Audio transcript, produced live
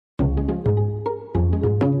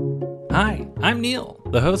Hi, I'm Neil,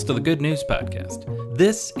 the host of the Good News Podcast.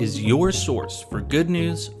 This is your source for good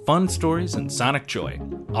news, fun stories, and sonic joy.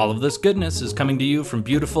 All of this goodness is coming to you from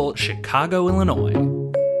beautiful Chicago, Illinois.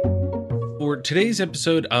 For today's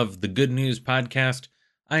episode of the Good News Podcast,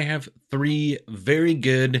 I have 3 very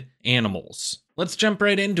good animals. Let's jump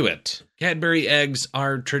right into it. Cadbury eggs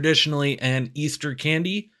are traditionally an Easter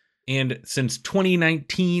candy, and since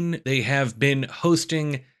 2019, they have been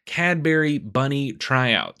hosting Cadbury Bunny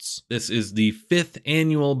Tryouts. This is the 5th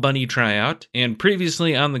annual Bunny Tryout, and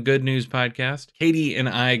previously on the Good News Podcast, Katie and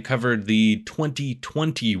I covered the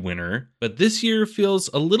 2020 winner, but this year feels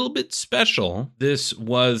a little bit special. This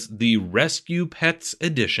was the Rescue Pets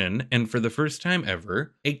edition, and for the first time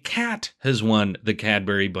ever, a cat has won the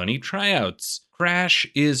Cadbury Bunny Tryouts. Crash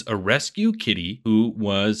is a rescue kitty who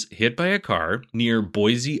was hit by a car near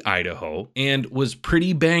Boise, Idaho, and was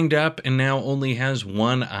pretty banged up and now only has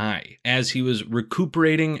one eye. As he was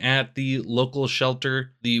recuperating at the local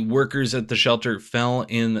shelter, the workers at the shelter fell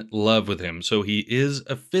in love with him, so he is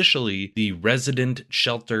officially the resident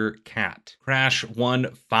shelter cat. Crash won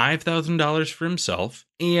 $5,000 for himself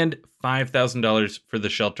and $5,000 for the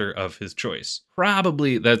shelter of his choice.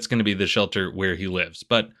 Probably that's going to be the shelter where he lives,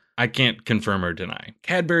 but I can't confirm or deny.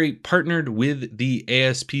 Cadbury partnered with the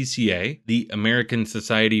ASPCA, the American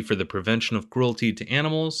Society for the Prevention of Cruelty to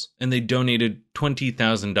Animals, and they donated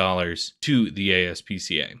 $20,000 to the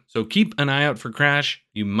ASPCA. So keep an eye out for Crash.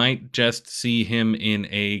 You might just see him in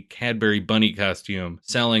a Cadbury bunny costume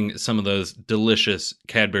selling some of those delicious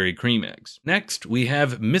Cadbury cream eggs. Next, we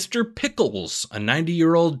have Mr. Pickles, a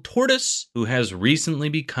 90-year-old tortoise who has recently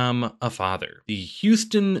become a father. The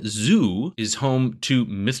Houston Zoo is home to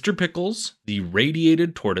Mr. Pickles, the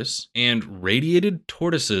radiated tortoise, and radiated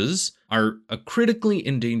tortoises are a critically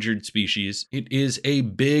endangered species. It is a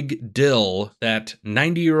big deal that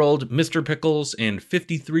 90-year-old Mr. Pickles and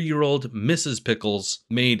 53-year-old Mrs. Pickles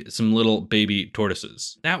made some little baby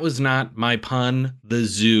tortoises. That was not my pun. The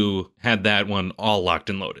zoo had that one all locked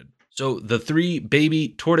and loaded. So the 3 baby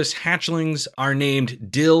tortoise hatchlings are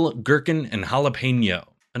named Dill, Gherkin, and Jalapeno.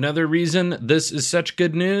 Another reason this is such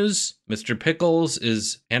good news, Mr. Pickles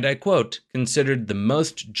is, and I quote, considered the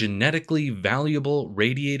most genetically valuable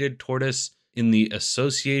radiated tortoise in the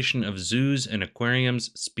Association of Zoos and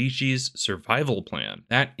Aquariums Species Survival Plan.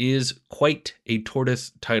 That is quite a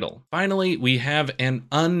tortoise title. Finally, we have an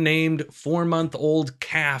unnamed 4-month-old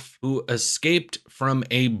calf who escaped from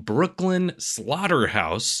a Brooklyn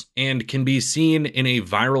slaughterhouse and can be seen in a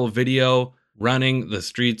viral video running the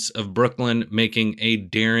streets of Brooklyn, making a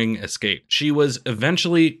daring escape. She was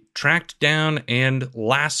eventually tracked down and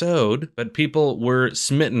lassoed, but people were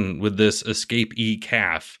smitten with this escapee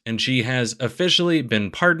calf, and she has officially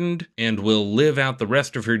been pardoned and will live out the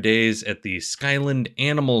rest of her days at the Skyland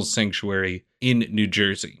Animals Sanctuary in New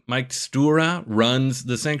Jersey. Mike Stura runs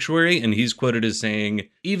the sanctuary, and he's quoted as saying,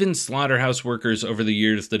 "Even slaughterhouse workers over the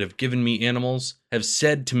years that have given me animals have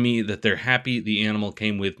said to me that they're happy the animal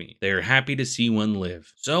came with me. They are happy to see one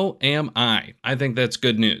live. So am I." I think that's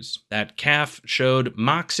good news. That calf showed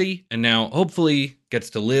moxie and now hopefully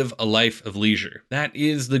gets to live a life of leisure. That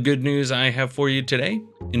is the good news I have for you today.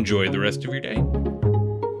 Enjoy the rest of your day.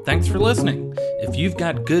 Thanks for listening. If you've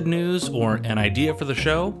got good news or an idea for the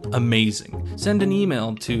show, amazing. Send an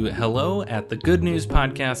email to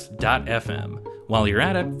hello@thegoodnewspodcast.fm. While you're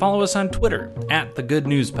at it, follow us on Twitter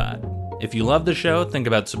 @thegoodnewspod. If you love the show, think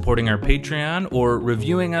about supporting our Patreon or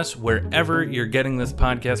reviewing us wherever you're getting this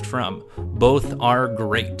podcast from. Both are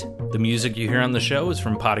great. The music you hear on the show is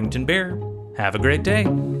from Poddington Bear. Have a great day.